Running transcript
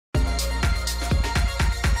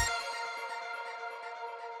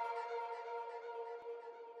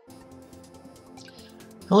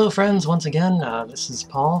Hello friends, once again, this is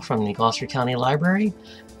Paul from the Gloucester County Library,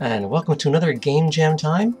 and welcome to another Game Jam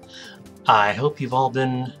Time. I hope you've all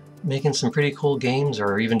been making some pretty cool games,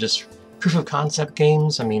 or even just proof of concept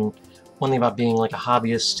games. I mean, one thing about being like a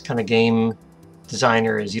hobbyist kind of game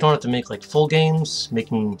designer is you don't have to make like full games.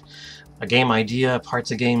 Making a game idea,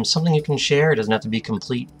 parts of games, something you can share, it doesn't have to be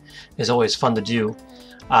complete, is always fun to do.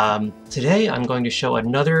 Today I'm going to show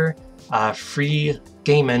another free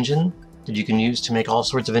game engine that you can use to make all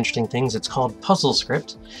sorts of interesting things. It's called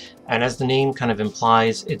PuzzleScript, and as the name kind of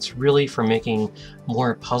implies, it's really for making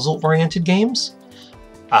more puzzle-oriented games.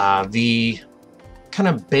 The kind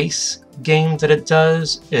of base game that it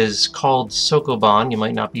does is called Sokoban. You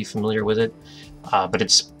might not be familiar with it, but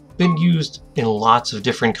it's been used in lots of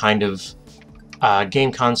different kind of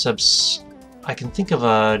game concepts. I can think of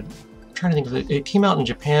I'm trying to think of it. It came out in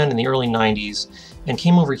Japan in the early 90s and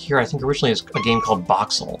came over here, I think, originally as a game called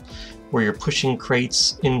Boxel, where you're pushing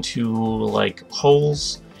crates into like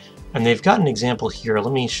holes. And they've got an example here.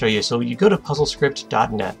 Let me show you. So you go to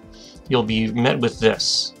puzzlescript.net, you'll be met with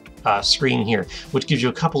this screen here, which gives you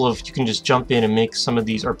a couple of, you can just jump in and make some of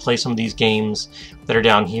these or play some of these games that are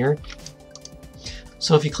down here.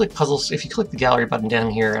 So if you click puzzles, if you click the gallery button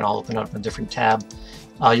down here, and I'll open up a different tab,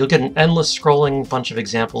 you'll get an endless scrolling bunch of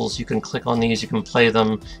examples. You can click on these, you can play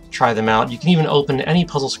them, try them out. You can even open any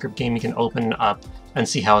PuzzleScript game, you can open up and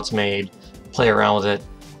see how it's made, play around with it.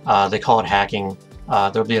 They call it hacking.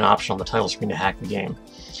 There'll be an option on the title screen to hack the game.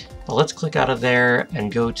 But let's click out of there and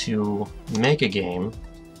go to Make a Game.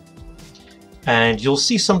 And you'll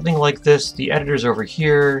see something like this. The editor's over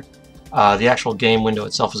here. The actual game window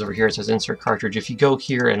itself is over here. It says Insert Cartridge. If you go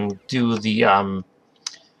here and do the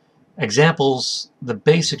examples, the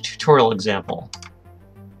basic tutorial example,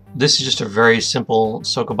 this is just a very simple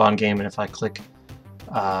Sokoban game, and if I click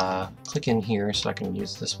in here so I can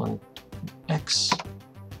use this one, X.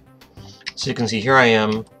 So you can see here I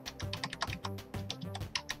am,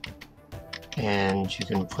 and you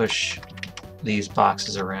can push these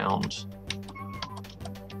boxes around.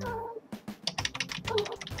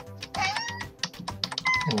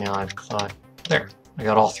 And now I've caught, there, I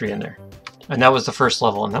got all three in there. And that was the first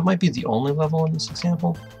level, and that might be the only level in this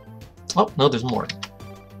example. Oh, no, there's more.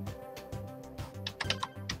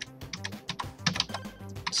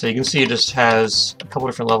 So you can see it just has a couple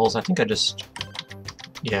different levels. I think I just,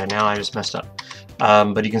 yeah, now I just messed up.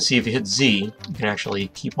 But you can see if you hit Z, you can actually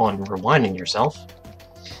keep on rewinding yourself.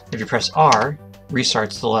 If you press R,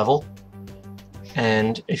 restarts the level.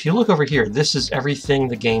 And if you look over here, this is everything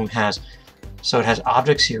the game has. So it has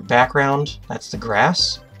objects here, background, that's the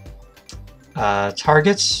grass.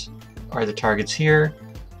 Targets are the targets here.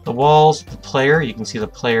 The walls, the player, you can see the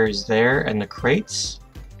player is there, and the crates.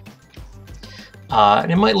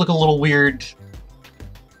 And it might look a little weird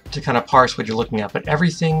to kind of parse what you're looking at, but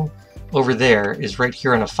everything over there is right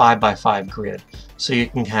here on a 5x5 grid. So you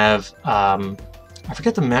can have, I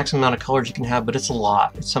forget the maximum amount of colors you can have, but it's a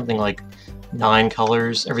lot. It's something like 9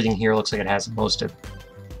 colors. Everything here looks like it has most of,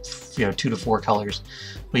 2 to 4 colors.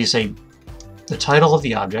 But you say the title of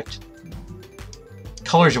the object,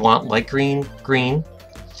 colors you want, light green, green,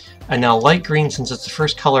 and now light green, since it's the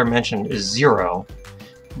first color mentioned, is 0.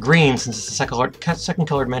 Green, since it's the second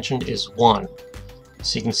color mentioned, is 1.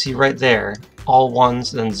 So you can see right there, all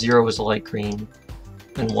 1s, then 0 is the light green,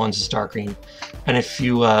 and 1s is dark green. And if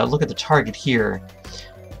you look at the target here,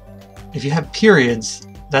 if you have periods,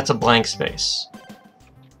 that's a blank space.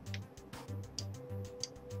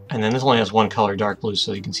 And then this only has one color, dark blue,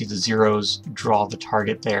 so you can see the zeros draw the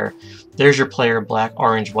target there. There's your player, black,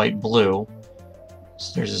 orange, white, blue.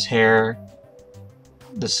 So there's his hair,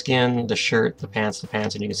 the skin, the shirt, the pants,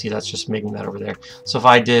 and you can see that's just making that over there. So if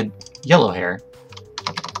I did yellow hair,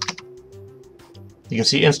 you can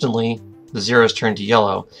see instantly the zeros turn to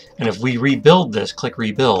yellow. And if we rebuild this, click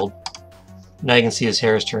rebuild, now you can see his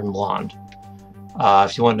hair is turned blonde.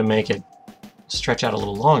 If you wanted to make it stretch out a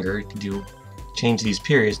little longer, you can change these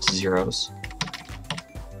periods to zeros.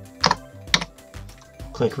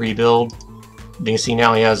 Click rebuild. You can see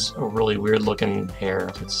now he has a really weird looking hair.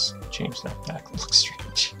 Let's change that back. It looks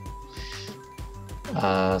strange.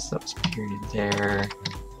 So that was period there.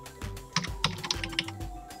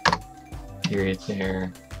 Period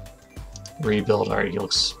there. Rebuild. Alright, he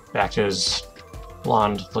looks back to his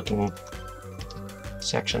blonde looking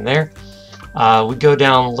section there. We go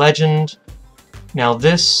down legend. Now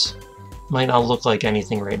this might not look like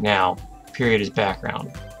anything right now. Period is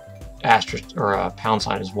background. Asterisk or pound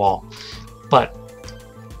sign is wall. But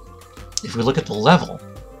if we look at the level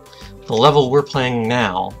we're playing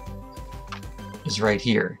now is right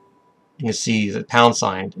here. You can see the pound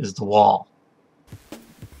sign is the wall.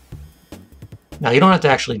 Now you don't have to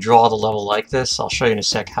actually draw the level like this. I'll show you in a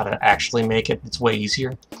sec how to actually make it. It's way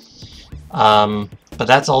easier. But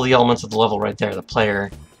that's all the elements of the level right there. The player,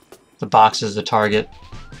 the boxes, the target,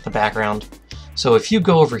 the background. So if you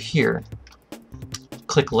go over here,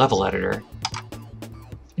 click Level Editor,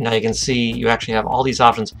 now you can see you actually have all these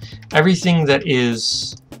options. Everything that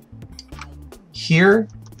is here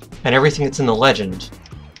and everything that's in the legend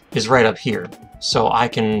is right up here. So I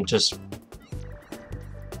can just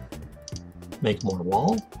make more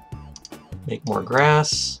wall, make more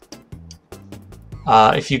grass.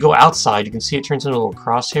 If you go outside, you can see it turns into a little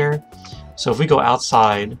crosshair. So if we go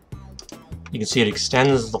outside, you can see it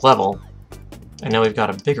extends the level, and now we've got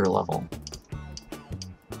a bigger level.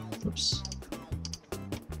 Oops.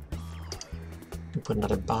 We put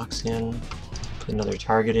another box in, put another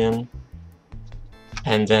target in,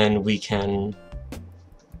 and then we can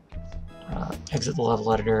exit the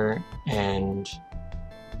level editor. And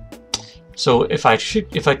so if I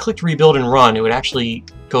clicked rebuild and run, it would actually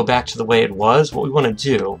go back to the way it was. What we want to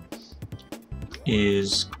do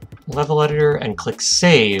is level editor and click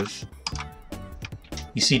save.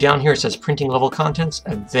 You see down here it says printing level contents,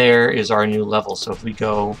 and there is our new level. So if we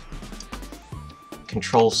go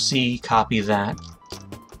Control C, copy that,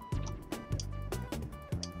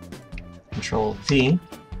 Control V,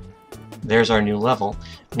 there's our new level.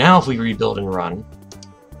 Now if we rebuild and run,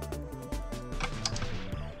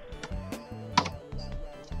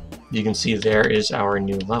 you can see there is our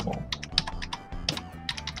new level.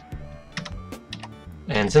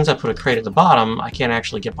 And since I put a crate at the bottom, I can't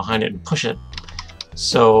actually get behind it and push it.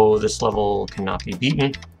 So this level cannot be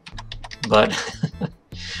beaten. But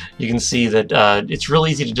you can see that it's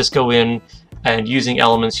really easy to just go in and using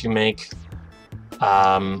elements you make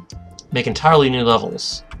entirely new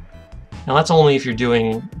levels. Now that's only if you're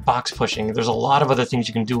doing box pushing. There's a lot of other things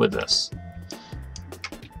you can do with this.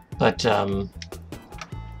 But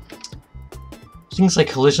things like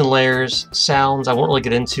collision layers, sounds, I won't really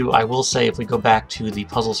get into. I will say if we go back to the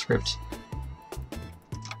PuzzleScript,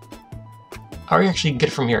 or you actually can get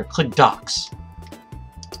it from here. Click Docs.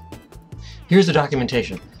 Here's the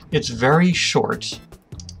documentation. It's very short,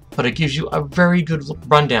 but it gives you a very good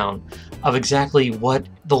rundown of exactly what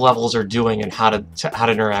the levels are doing and how to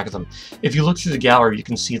interact with them. If you look through the gallery, you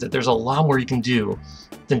can see that there's a lot more you can do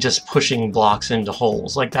than just pushing blocks into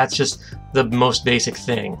holes. Like, that's just the most basic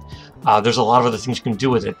thing. There's a lot of other things you can do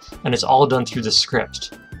with it, and it's all done through the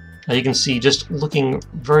script. Now you can see, just looking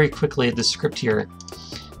very quickly at the script here,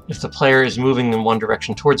 if the player is moving in one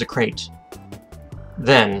direction towards a crate,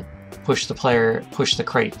 then push the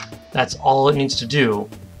crate. That's all it needs to do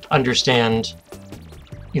to understand,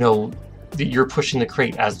 you know, that you're pushing the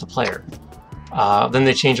crate as the player. Then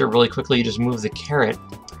they change it really quickly. You just move the caret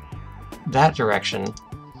that direction.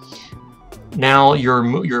 Now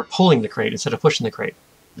you're pulling the crate instead of pushing the crate.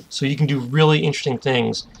 So you can do really interesting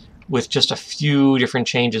things with just a few different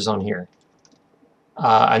changes on here.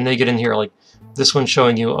 And they get in here, like this one's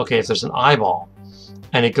showing you, okay, if there's an eyeball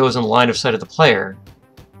and it goes in line of sight of the player,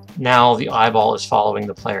 now the eyeball is following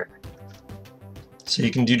the player. So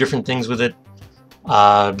you can do different things with it.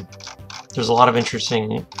 There's a lot of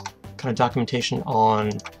interesting kind of documentation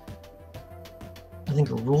on, I think,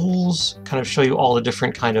 rules, kind of show you all the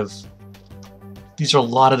different kind of, these are a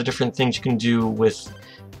lot of the different things you can do with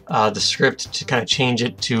the script to kind of change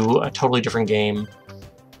it to a totally different game.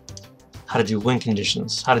 How to do win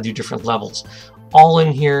conditions, how to do different levels. All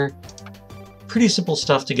in here. Pretty simple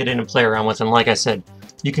stuff to get in and play around with, and like I said,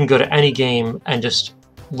 you can go to any game and just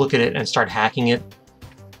look at it and start hacking it.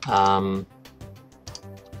 If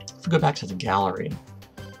we go back to the gallery,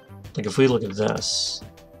 like if we look at this,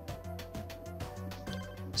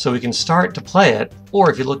 so we can start to play it, or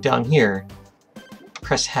if you look down here,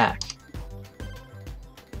 press hack.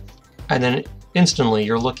 And then instantly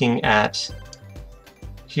you're looking at,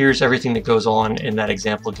 here's everything that goes on in that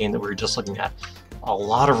example game that we were just looking at. A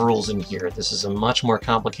lot of rules in here. This is a much more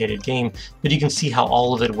complicated game, but you can see how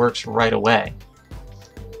all of it works right away.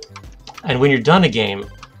 And when you're done a game,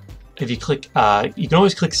 if you click, you can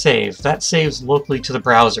always click save. That saves locally to the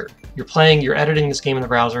browser. You're editing this game in the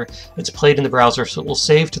browser, it's played in the browser, so it will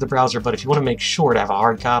save to the browser, but if you want to make sure to have a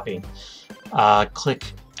hard copy,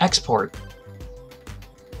 click export,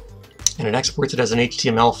 and it exports it as an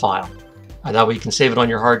HTML file. That way you can save it on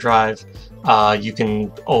your hard drive. You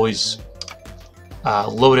can always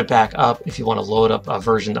load it back up if you want to load up a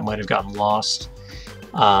version that might have gotten lost.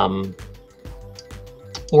 Or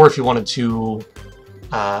if you wanted to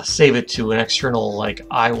save it to an external, like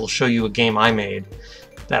I will show you a game I made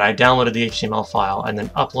that I downloaded the HTML file and then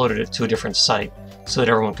uploaded it to a different site so that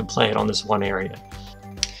everyone could play it on this one area.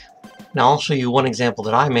 Now I'll show you one example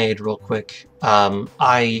that I made real quick.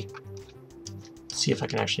 I see if I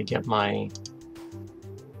can actually get my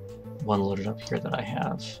one loaded up here that I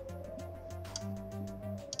have.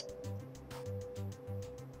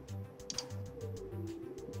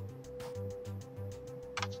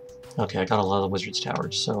 Okay, I got a lot of Wizard's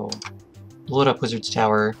Towers, so load up Wizard's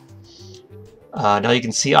Tower. Now you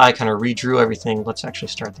can see I kind of redrew everything. Let's actually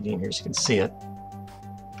start the game here so you can see it.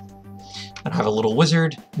 And I have a little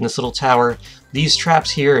wizard in this little tower. These traps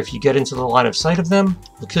here, if you get into the line of sight of them,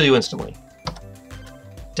 will kill you instantly.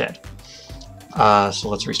 Dead. So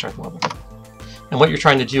let's restart the level. And what you're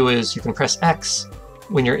trying to do is you can press X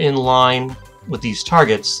when you're in line with these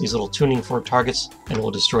targets, these little tuning fork targets, and it will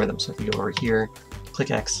destroy them. So if you go over here, click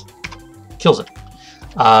X, kills it.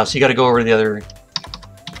 So you got to go over to the other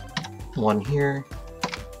one here.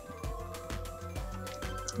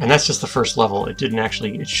 And that's just the first level. It didn't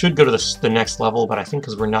actually, it should go to the next level, but I think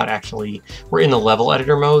because we're in the level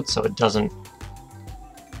editor mode, so it doesn't.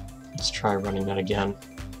 Let's try running that again.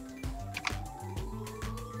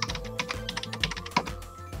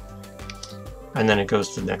 And then it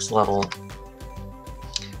goes to the next level.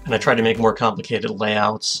 And I tried to make more complicated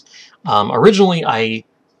layouts. Originally, I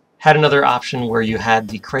had another option where you had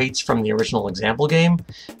the crates from the original example game,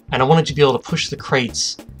 and I wanted to be able to push the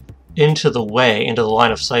crates into the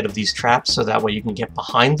line of sight of these traps, so that way you can get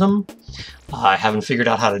behind them. I haven't figured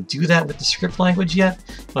out how to do that with the script language yet,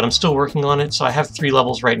 but I'm still working on it. So I have 3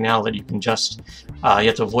 levels right now that you can just, you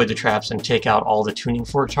have to avoid the traps and take out all the tuning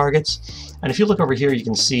fork targets. And if you look over here, you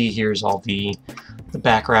can see here's all the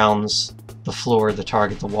backgrounds, the floor, the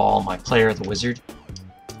target, the wall, my player, the wizard.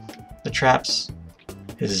 The traps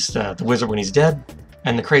is the wizard when he's dead,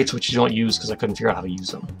 and the crates, which you don't use because I couldn't figure out how to use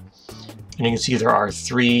them. And you can see there are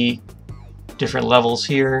 3 different levels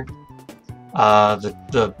here.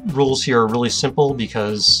 The rules here are really simple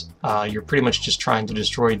because you're pretty much just trying to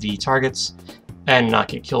destroy the targets and not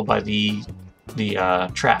get killed by the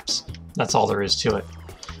traps. That's all there is to it.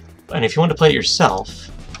 And if you want to play it yourself,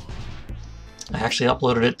 I actually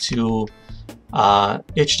uploaded it to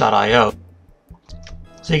itch.io.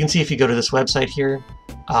 So you can see if you go to this website here,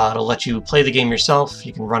 it'll let you play the game yourself.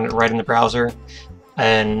 You can run it right in the browser.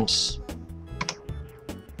 And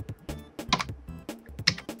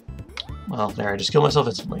well, there, I just killed myself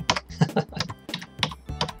instantly.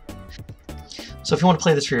 So if you want to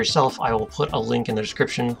play this for yourself, I will put a link in the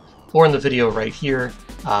description or in the video right here.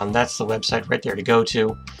 That's the website right there to go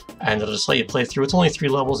to, and it'll just let you play through. It's only 3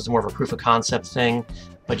 levels, it's more of a proof of concept thing,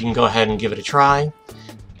 but you can go ahead and give it a try.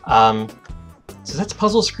 So that's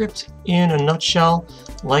PuzzleScript in a nutshell.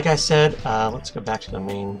 Like I said, let's go back to the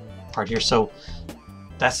main part here. So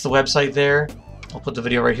that's the website there. I'll put the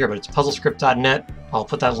video right here, but it's puzzlescript.net. I'll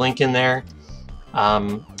put that link in there.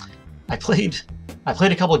 I played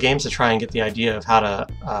a couple of games to try and get the idea of how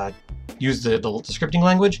to use the scripting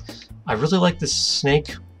language. I really like this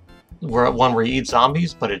snake one where you eat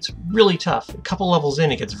zombies, but it's really tough. A couple levels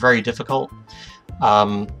in, it gets very difficult.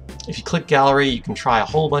 If you click gallery, you can try a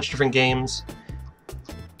whole bunch of different games.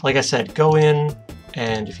 Like I said, go in,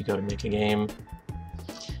 and if you go to make a game,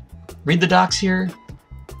 read the docs here.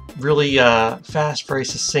 Really fast, very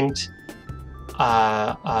succinct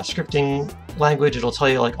scripting language. It'll tell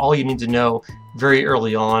you like all you need to know very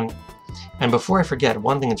early on. And before I forget,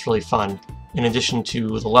 one thing that's really fun, in addition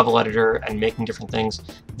to the level editor and making different things,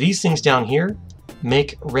 these things down here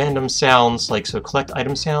make random sounds, like so collect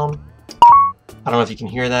item sound. I don't know if you can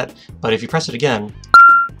hear that, but if you press it again,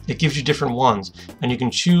 it gives you different ones, and you can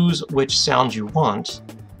choose which sounds you want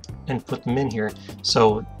and put them in here.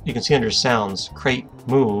 So you can see under sounds, crate,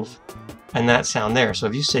 move, and that sound there. So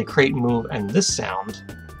if you say crate, move, and this sound,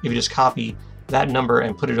 if you just copy that number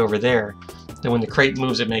and put it over there, then when the crate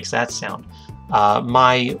moves, it makes that sound.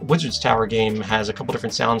 My Wizard's Tower game has a couple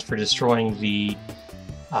different sounds for destroying the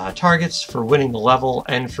targets, for winning the level,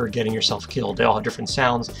 and for getting yourself killed. They all have different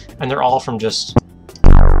sounds, and they're all from just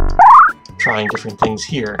trying different things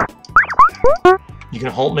here. You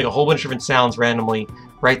can make a whole bunch of different sounds randomly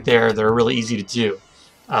right there that are really easy to do.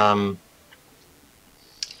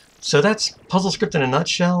 So that's PuzzleScript in a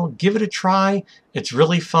nutshell. Give it a try. It's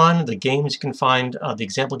really fun. The games you can find, the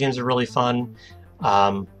example games are really fun.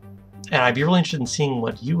 And I'd be really interested in seeing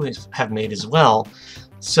what you have made as well.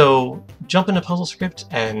 So jump into PuzzleScript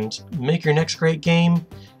and make your next great game.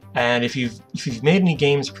 And if you've made any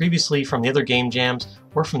games previously from the other game jams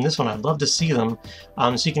or from this one, I'd love to see them.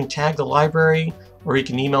 So you can tag the library, or you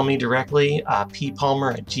can email me directly,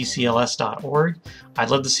 ppalmer@gcls.org.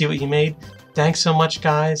 I'd love to see what you made. Thanks so much,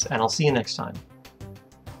 guys, and I'll see you next time.